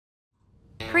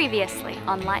Previously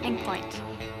on Lightning Point.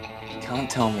 You can't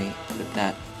tell me that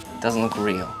that doesn't look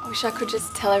real. I wish I could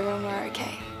just tell everyone we're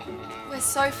okay. We're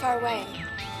so far away.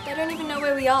 They don't even know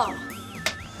where we are.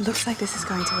 Looks like this is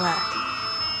going to work.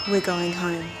 We're going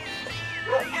home.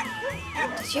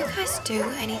 Did you guys do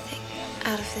anything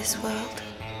out of this world?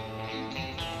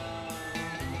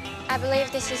 I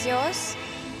believe this is yours.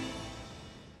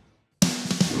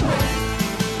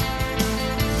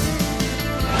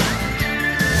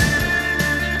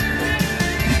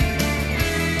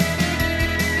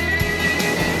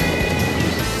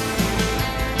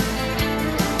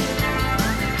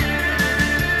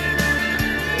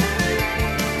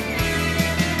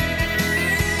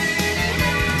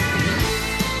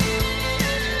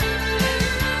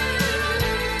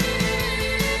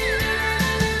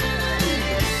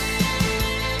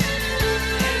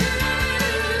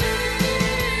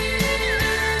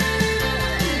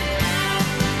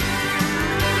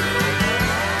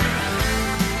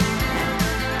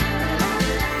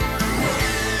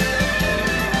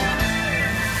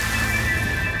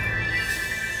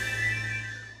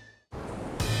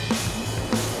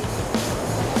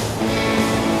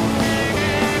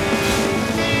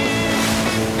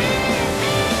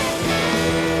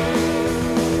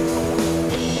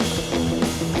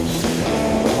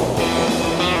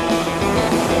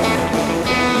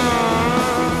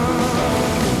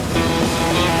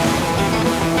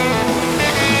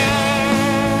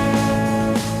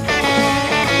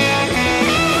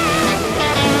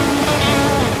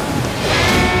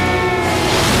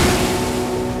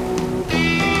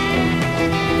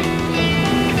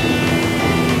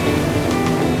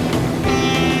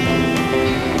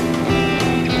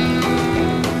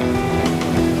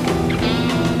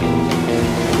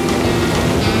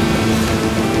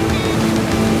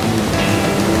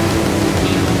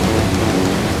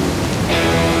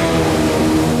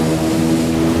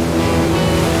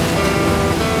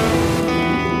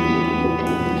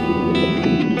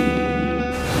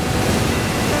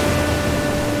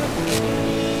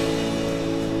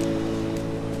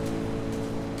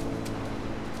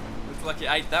 Like you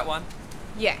ate that one.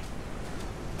 Yeah.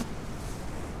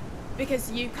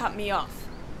 Because you cut me off.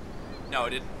 No, I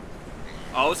didn't.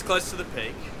 I was close to the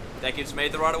peak. That gives me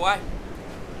the right of way.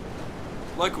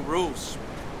 Local rules.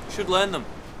 Should learn them.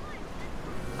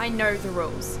 I know the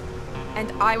rules.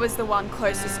 And I was the one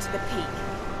closest to the peak.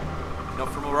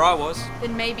 Not from where I was.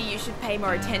 Then maybe you should pay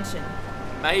more attention.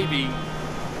 Maybe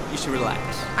you should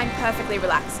relax. I'm perfectly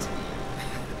relaxed.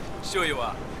 Sure you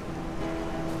are.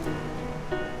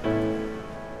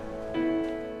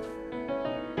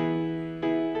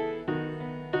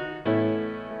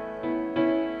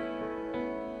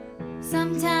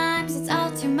 Sometimes it's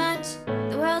all too much.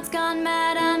 The world's gone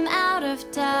mad, I'm out of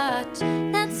touch.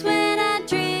 That's when I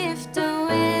drift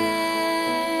away.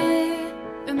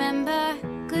 Remember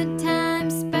good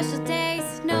times, special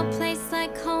days. No place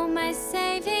like home, my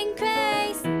saving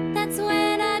grace. That's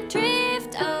when I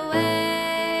drift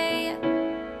away.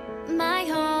 My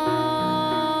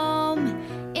home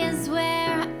is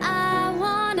where I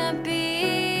wanna be.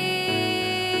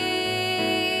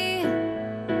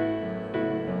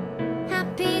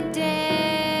 Happy days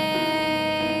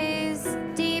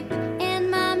deep in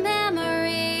my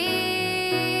memory.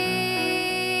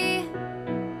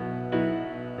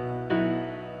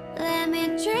 Let me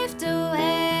drift away.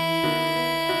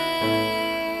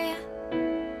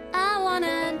 I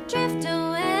wanna drift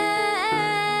away.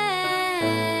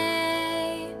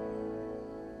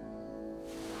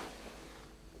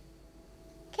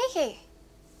 Kiki,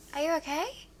 are you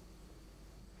okay?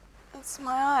 It's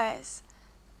my eyes.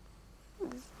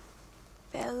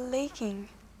 They're leaking.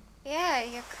 Yeah,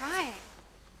 you're crying.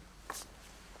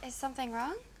 Is something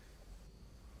wrong?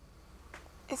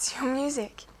 It's your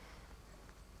music.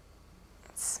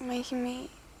 It's making me...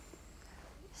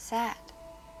 Sad.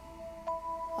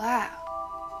 Wow.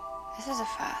 This is a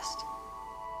first.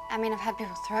 I mean, I've had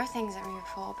people throw things at me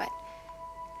before, but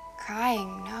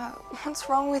crying, no. What's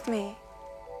wrong with me?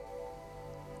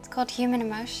 It's called human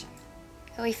emotion.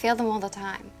 We feel them all the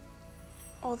time.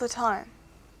 All the time.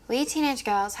 We teenage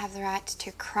girls have the right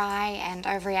to cry and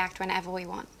overreact whenever we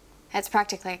want. It's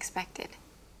practically expected.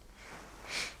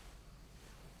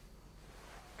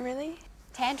 Really?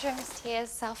 Tantrums, tears,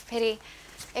 self-pity,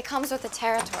 it comes with the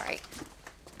territory.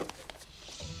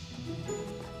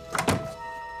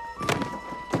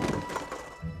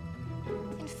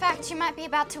 In fact, you might be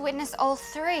about to witness all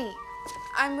three.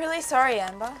 I'm really sorry,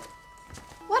 Amber.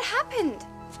 What happened?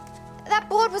 That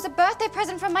board was a birthday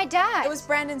present from my dad. It was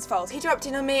Brandon's fault. He dropped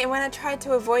in on me, and when I tried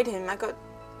to avoid him, I got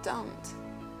dumped.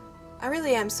 I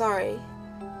really am sorry.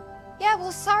 Yeah,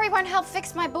 well, sorry won't help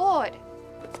fix my board.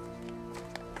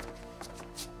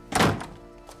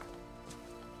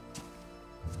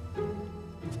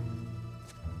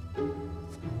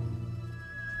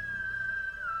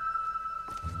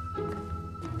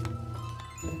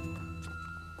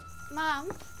 Mum,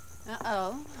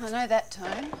 Uh-oh, I know that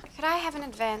tone. could I have an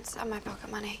advance on my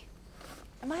pocket money?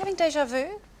 Am I having deja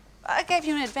vu? I gave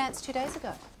you an advance 2 days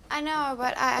ago. I know,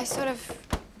 but I sort of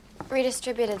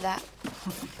redistributed that.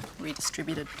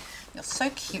 Redistributed. You're so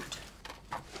cute.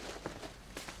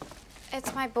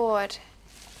 It's my board.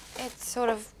 It's sort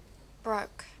of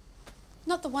broke.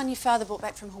 Not the one your father brought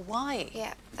back from Hawaii.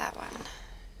 Yeah, that one.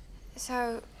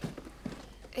 So,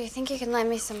 do you think you can lend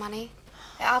me some money?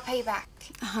 I'll pay you back.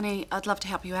 Honey, I'd love to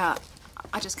help you out.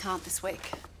 I just can't this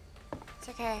week. It's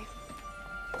okay.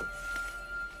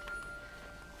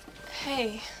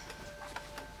 Hey,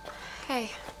 Hey,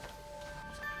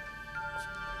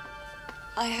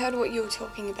 I heard what you were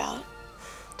talking about.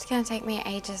 it's gonna take me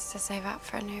ages to save up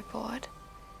for a new board.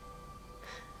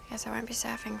 Guess I won't be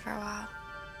surfing for a while.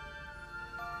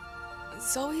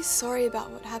 Zoe's sorry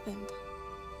about what happened.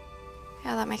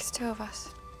 Yeah, that makes two of us.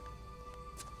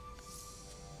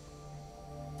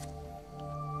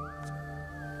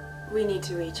 We need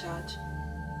to recharge.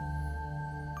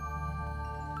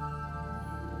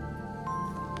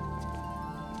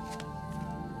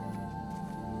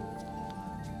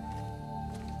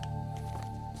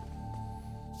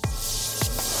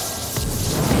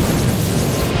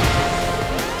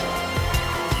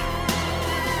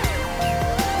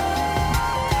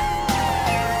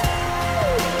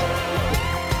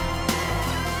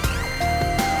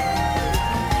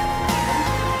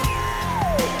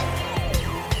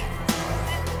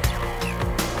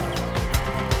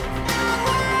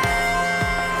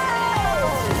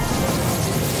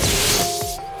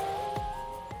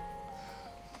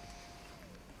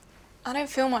 I don't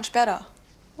feel much better.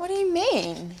 What do you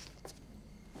mean?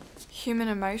 Human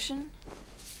emotion?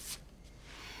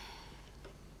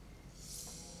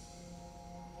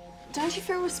 Don't you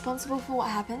feel responsible for what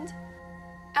happened?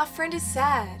 Our friend is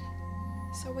sad,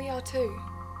 so we are too.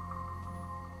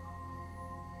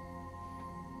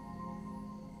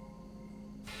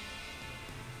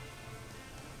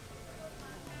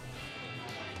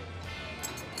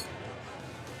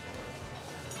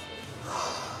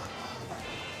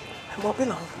 It won't be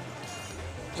long.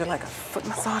 Would you like a foot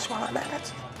massage while I'm at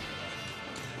it?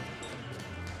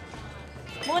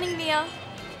 Morning, Mia.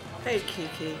 Hey,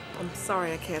 Kiki. I'm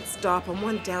sorry I can't stop. I'm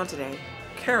one down today.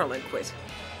 Carolyn quit.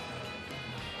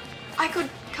 I could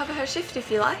cover her shift if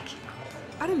you like.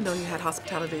 I didn't know you had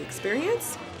hospitality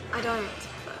experience. I don't,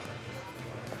 but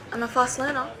I'm a fast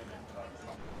learner.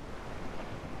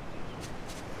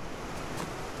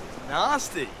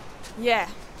 Nasty. Yeah,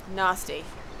 nasty.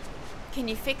 Can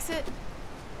you fix it?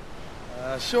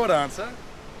 Short answer,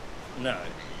 no.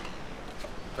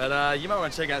 But you might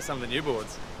want to check out some of the new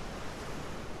boards.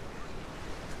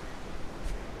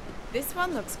 This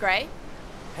one looks great.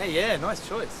 Hey, yeah, nice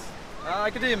choice. I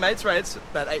could do your mate's rates,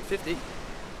 about $8.50.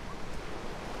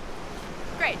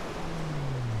 Great.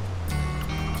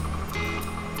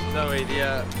 Zoe,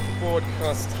 the board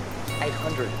cost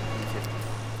 $850.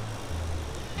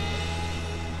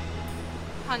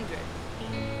 100.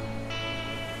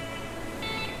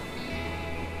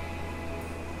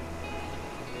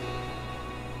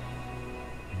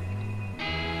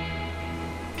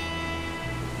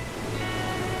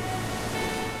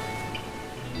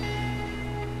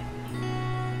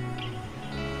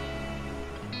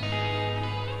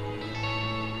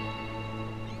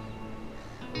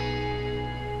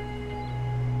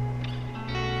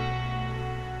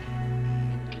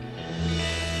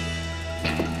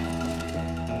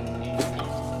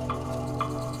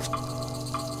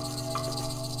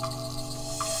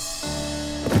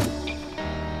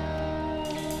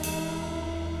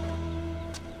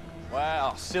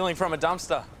 Wow, stealing from a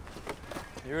dumpster.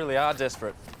 You really are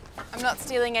desperate. I'm not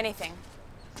stealing anything.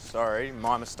 Sorry,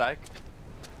 my mistake.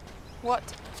 What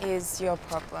is your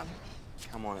problem?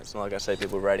 Come on, it's not like I see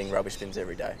people raiding rubbish bins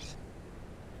every day.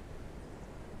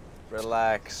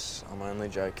 Relax, I'm only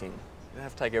joking. You don't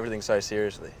have to take everything so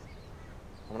seriously.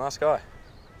 I'm a nice guy.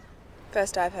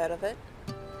 First I've heard of it.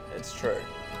 It's true,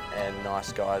 and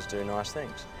nice guys do nice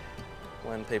things.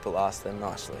 When people ask them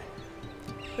nicely.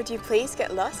 Would you please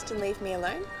get lost and leave me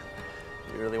alone?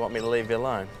 You really want me to leave you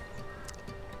alone?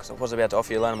 Because I was about to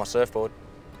offer you a loan on my surfboard.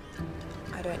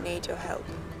 I don't need your help.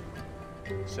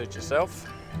 Suit yourself.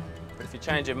 But if you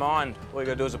change your mind, all you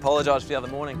gotta do is apologise for the other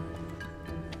morning.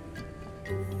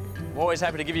 I'm always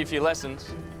happy to give you a few lessons.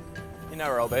 You know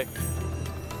where I'll be.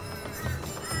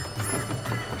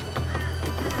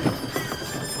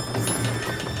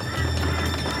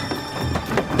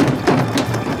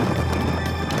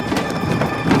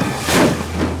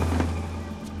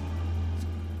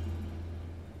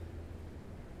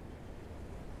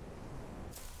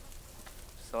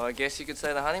 So I guess you could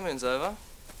say the honeymoon's over.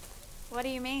 What do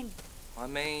you mean? I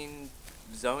mean,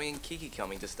 Zoe and Kiki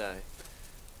coming to stay.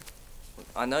 Look,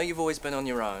 I know you've always been on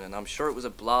your own, and I'm sure it was a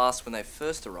blast when they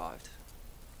first arrived.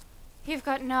 You've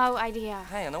got no idea.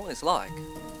 Hey, I know what it's like.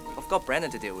 I've got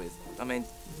Brandon to deal with. I mean,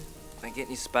 they get in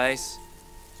your space,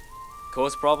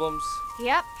 cause problems.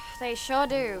 Yep, they sure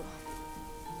do.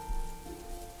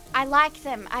 I like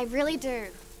them, I really do.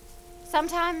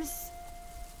 Sometimes,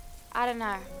 I don't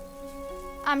know.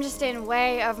 I'm just in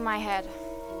way over my head.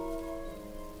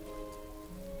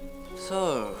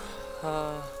 So,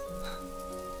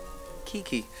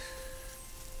 Kiki,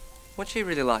 what's she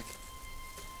really like?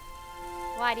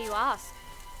 Why do you ask?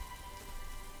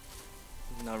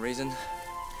 No reason.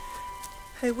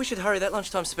 Hey, we should hurry. That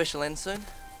lunchtime special ends soon.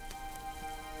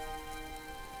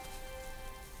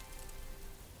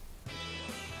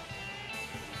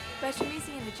 Special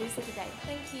music and the juice of the day.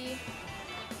 Thank you.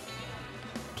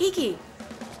 Kiki,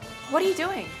 what are you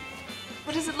doing?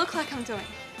 What does it look like I'm doing?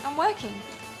 I'm working.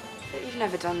 But you've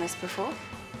never done this before.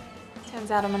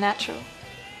 Turns out I'm a natural.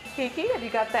 Kiki, have you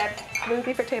got that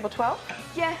smoothie for table 12?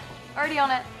 Yeah, already on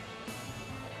it.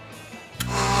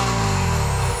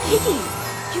 Kiki,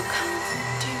 you can't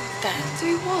do that.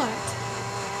 Do what?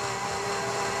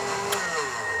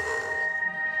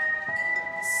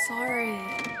 Sorry.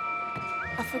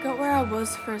 I forgot where I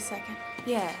was for a second.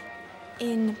 Yeah,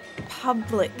 in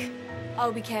public.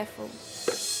 I'll be careful.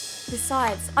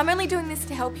 Besides, I'm only doing this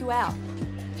to help you out.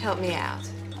 Help me out.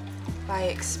 By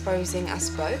exposing us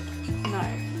both? No.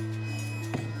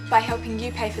 By helping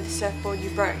you pay for the surfboard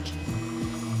you broke.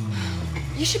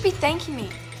 You should be thanking me.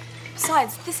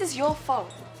 Besides, this is your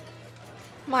fault.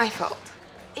 My fault.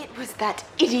 It was that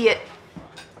idiot.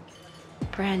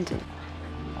 Brandon.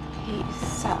 He's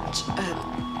such a...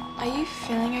 Are you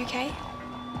feeling okay?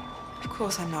 Of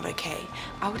course I'm not okay.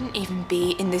 I wouldn't even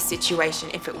be in this situation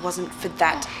if it wasn't for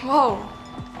that. Whoa.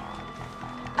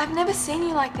 I've never seen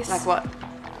you like this. Like what?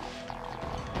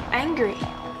 Angry.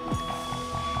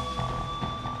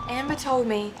 Amber told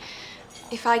me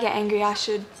if I get angry, I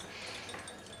should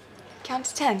count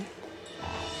to 10.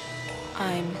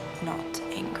 I'm not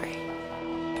angry.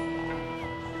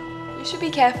 You should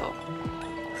be careful.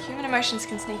 Human emotions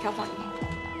can sneak up on you.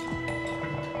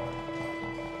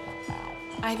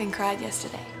 I even cried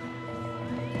yesterday.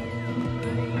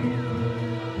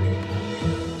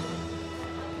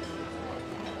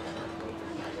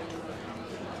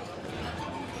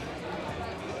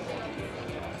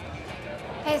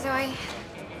 Hey Zoe.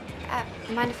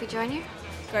 Mind if we join you?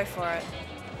 Go for it.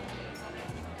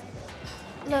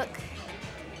 Look.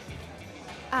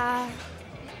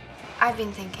 I've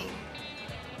been thinking.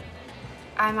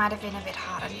 I might have been a bit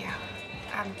hard on you.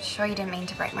 I'm sure you didn't mean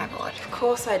to break my board. Of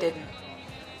course I didn't.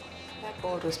 That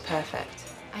board was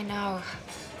perfect. I know.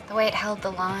 The way it held the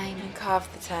line and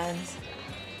carved the turns.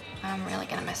 I'm really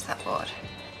gonna miss that board.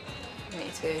 Me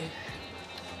too.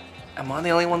 Am I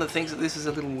the only one that thinks that this is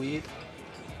a little weird?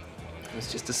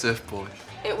 It's just a surfboard.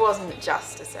 It wasn't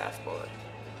just a surfboard.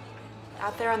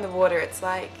 Out there on the water, it's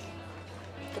like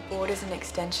the board is an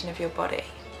extension of your body.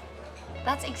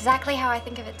 That's exactly how I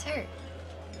think of it too.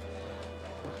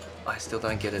 I still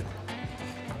don't get it.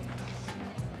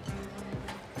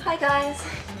 Hi guys.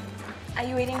 Are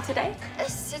you eating today?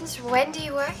 Since when do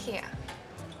you work here?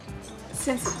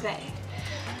 Since today.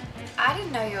 I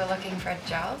didn't know you were looking for a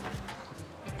job.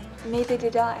 Neither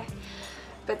did I.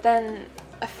 But then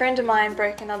a friend of mine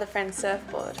broke another friend's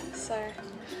surfboard, so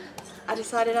I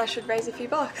decided I should raise a few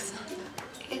bucks.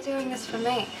 You're doing this for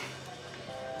me.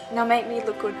 Now make me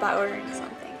look good by ordering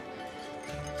something.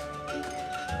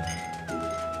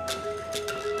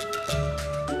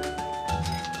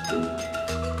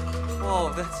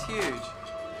 Oh, that's huge.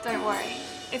 Don't worry,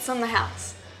 it's on the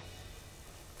house.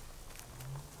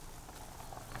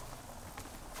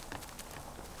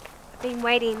 I've been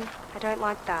waiting. I don't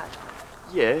like that.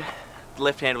 Yeah, the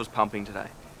left hand was pumping today.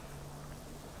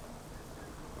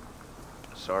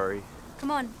 Sorry.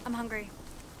 Come on, I'm hungry.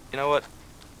 You know what?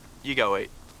 You go eat.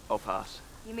 I'll pass.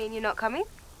 You mean you're not coming?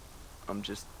 I'm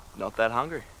just not that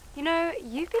hungry. You know,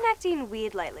 you've been acting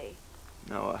weird lately.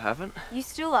 No, I haven't. You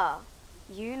still are.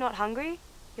 You not hungry?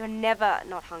 You're never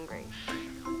not hungry.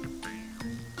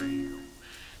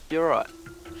 You're right.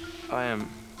 I am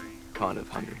kind of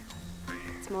hungry.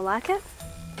 It's more like it.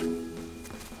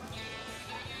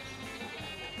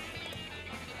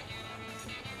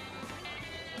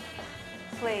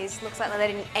 Please, looks like they're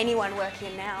letting anyone work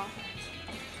here now.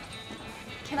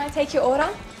 Can I take your order?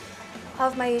 I'll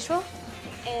have my usual.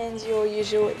 And your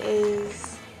usual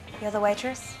is? You're the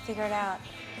waitress. Figure it out.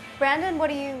 Brandon, what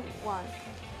do you want?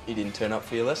 You didn't turn up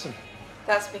for your lesson.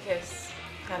 That's because,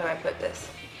 how do I put this?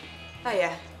 Oh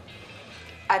yeah.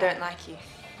 I don't like you.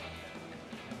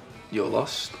 You're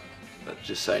lost, but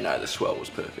just so you know, the swell was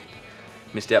perfect.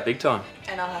 Missed out big time.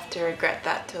 And I'll have to regret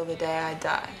that till the day I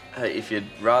die. Hey, if you'd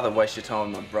rather waste your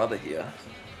time with my brother here,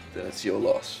 then it's your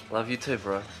loss. Love you too,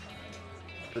 bro.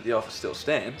 But the offer still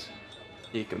stands.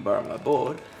 You can borrow my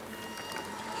board.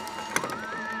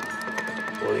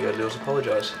 All you gotta do is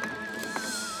apologise.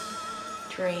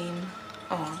 Dream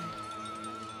on.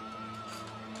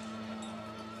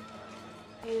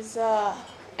 Is,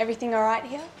 everything alright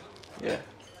here? Yeah,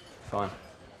 fine.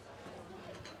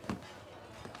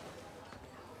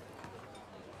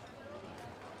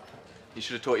 You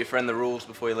should have taught your friend the rules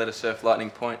before you let her surf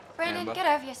Lightning Point, Brandon, Amber. get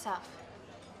over yourself.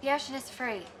 The ocean is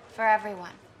free for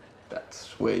everyone.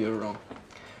 That's where you're wrong.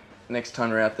 Next time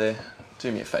you're out there,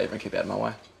 do me a favour and keep out of my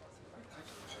way.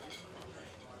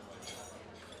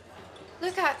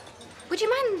 Luca, would you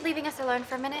mind leaving us alone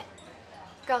for a minute?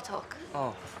 Girl talk.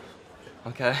 Oh,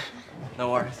 okay.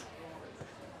 No worries.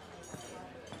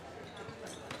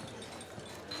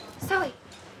 Zoe,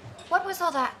 what was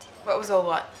all that? What was all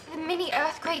what? The mini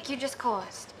earthquake you just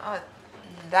caused. Oh,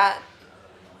 that...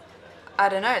 I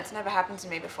don't know, it's never happened to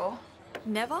me before.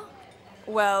 Never?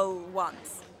 Well,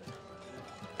 once.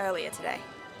 Earlier today.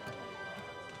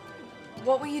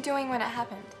 What were you doing when it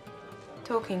happened?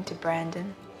 Talking to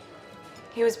Brandon.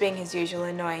 He was being his usual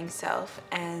annoying self,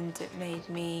 and it made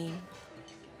me...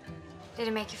 Did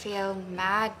it make you feel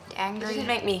mad, It angry? didn't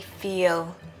make me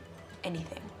feel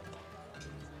anything.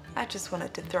 I just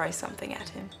wanted to throw something at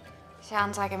him.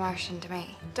 Sounds like emotion to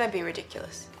me. Don't be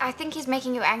ridiculous. I think he's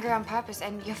making you angry on purpose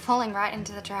and you're falling right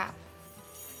into the trap.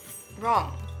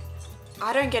 Wrong.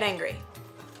 I don't get angry.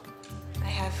 I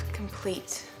have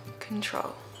complete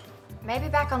control. Maybe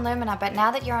back on Lumina, but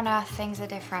now that you're on Earth, things are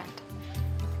different.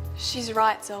 She's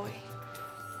right, Zoe.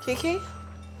 Kiki?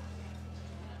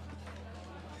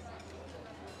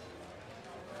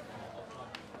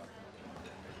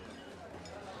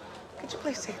 Could you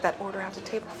please take that order out to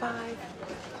table 5?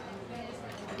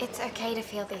 It's okay to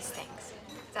feel these things.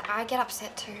 I get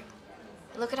upset too.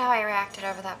 Look at how I reacted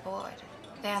over that board.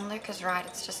 Dan, Luca's right,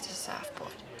 it's just a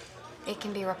surfboard. It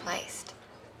can be replaced.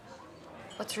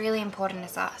 What's really important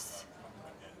is us.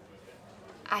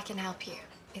 I can help you.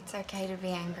 It's okay to be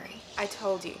angry. I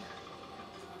told you,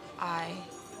 I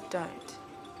don't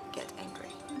get angry.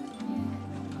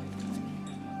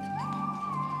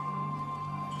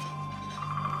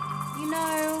 You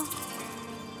know,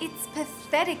 it's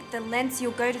pathetic the lengths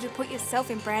you'll go to put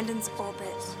yourself in Brandon's orbit.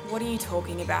 What are you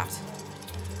talking about?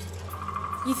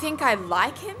 You think I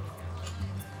like him?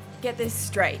 Get this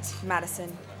straight,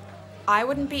 Madison. I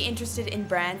wouldn't be interested in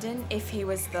Brandon if he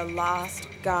was the last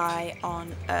guy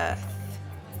on Earth.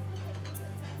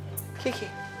 Kiki,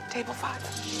 table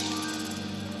 5.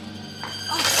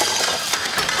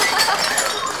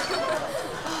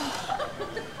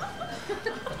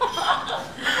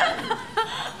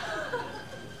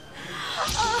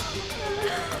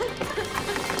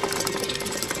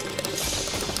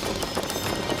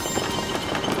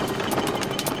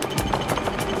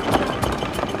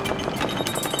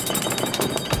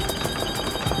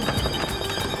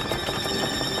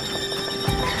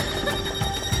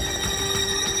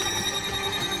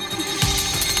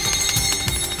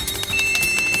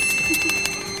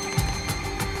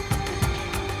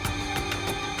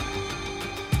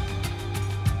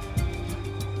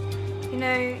 You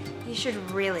know, you should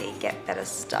really get better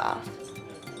staff.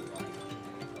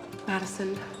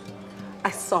 Madison,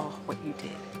 I saw what you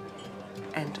did.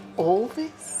 And all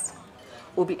this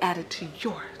will be added to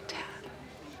your tab.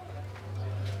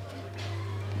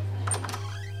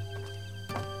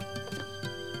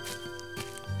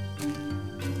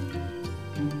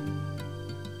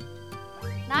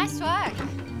 Nice work.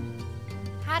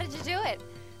 How did you do it?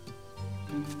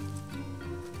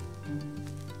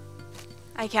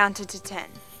 I counted to 10.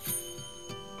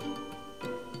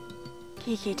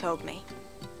 Kiki told me.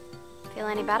 Feel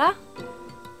any better?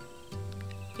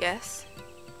 Yes.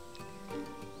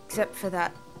 Except for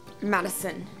that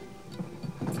Madison.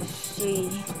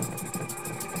 She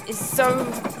is so...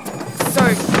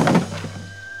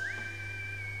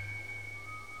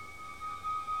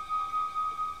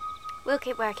 We'll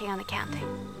keep working on the counting.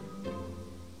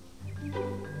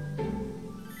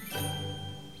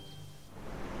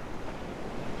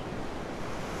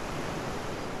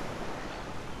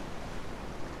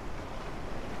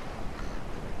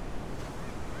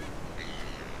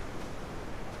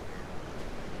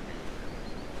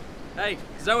 Hey,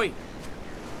 Zoe,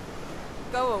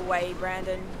 Go away,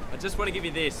 Brandon. I just want to give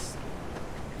you this.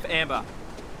 For Amber.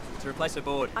 To replace her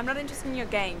board. I'm not interested in your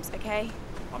games, okay?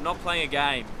 I'm not playing a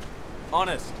game.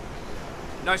 Honest.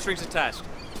 No strings attached.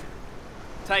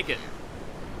 Take it.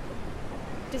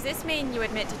 Does this mean you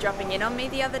admit to dropping in on me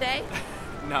the other day?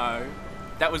 No,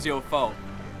 that was your fault.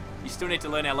 You still need to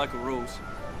learn our local rules.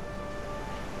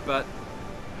 But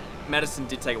Madison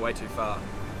did take it way too far.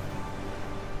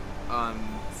 I'm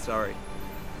sorry.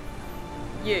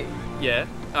 You? Yeah,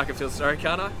 I can feel sorry,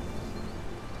 can't I?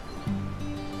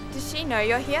 Does she know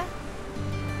you're here?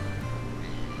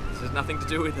 This has nothing to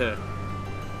do with her.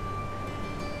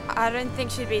 I don't think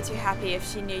she'd be too happy if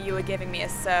she knew you were giving me a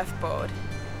surfboard.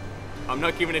 I'm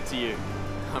not giving it to you.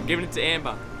 I'm giving it to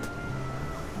Amber.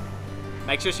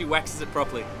 Make sure she waxes it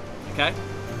properly, okay?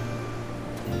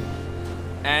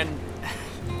 And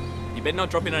you better not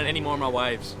drop in on any more of my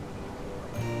waves.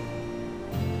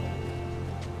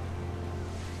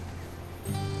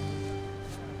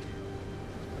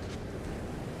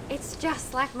 It's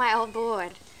just like my old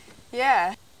board.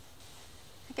 Yeah.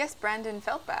 I guess Brandon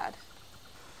felt bad.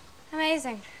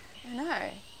 Amazing. I know.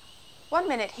 One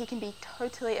minute he can be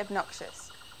totally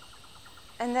obnoxious.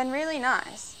 And then really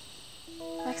nice.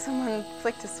 Like someone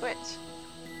flicked a switch.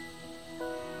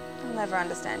 I'll never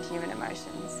understand human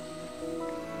emotions.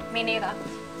 Me neither.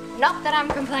 Not that I'm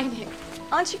complaining.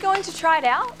 Aren't you going to try it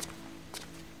out?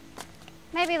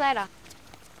 Maybe later.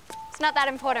 It's not that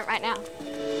important right now.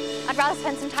 I'd rather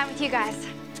spend some time with you guys.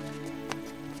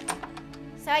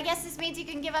 So I guess this means you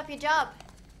can give up your job.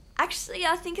 Actually,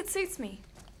 I think it suits me.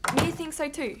 Mia thinks so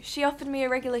too. She offered me a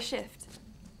regular shift.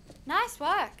 Nice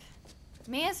work.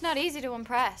 Mia's not easy to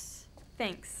impress.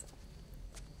 Thanks.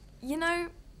 You know,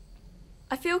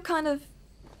 I feel kind of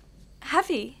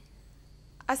happy.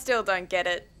 I still don't get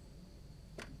it.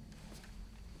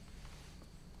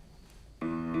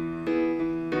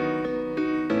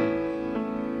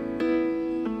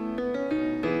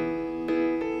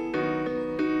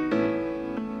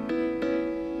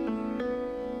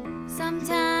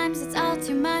 Sometimes it's all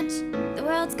too much. The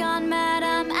world's gone mad,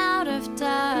 I'm out of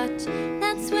touch.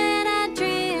 That's when I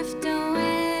drift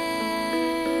away.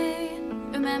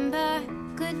 Remember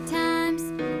good times.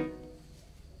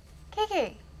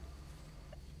 Kiki.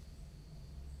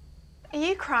 Are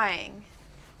you crying?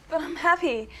 But I'm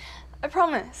happy. I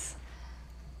promise.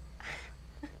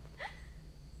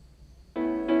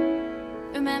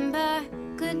 Remember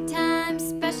good times,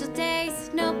 special days.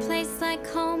 No place like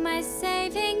home, my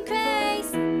saving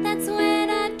grace. That's when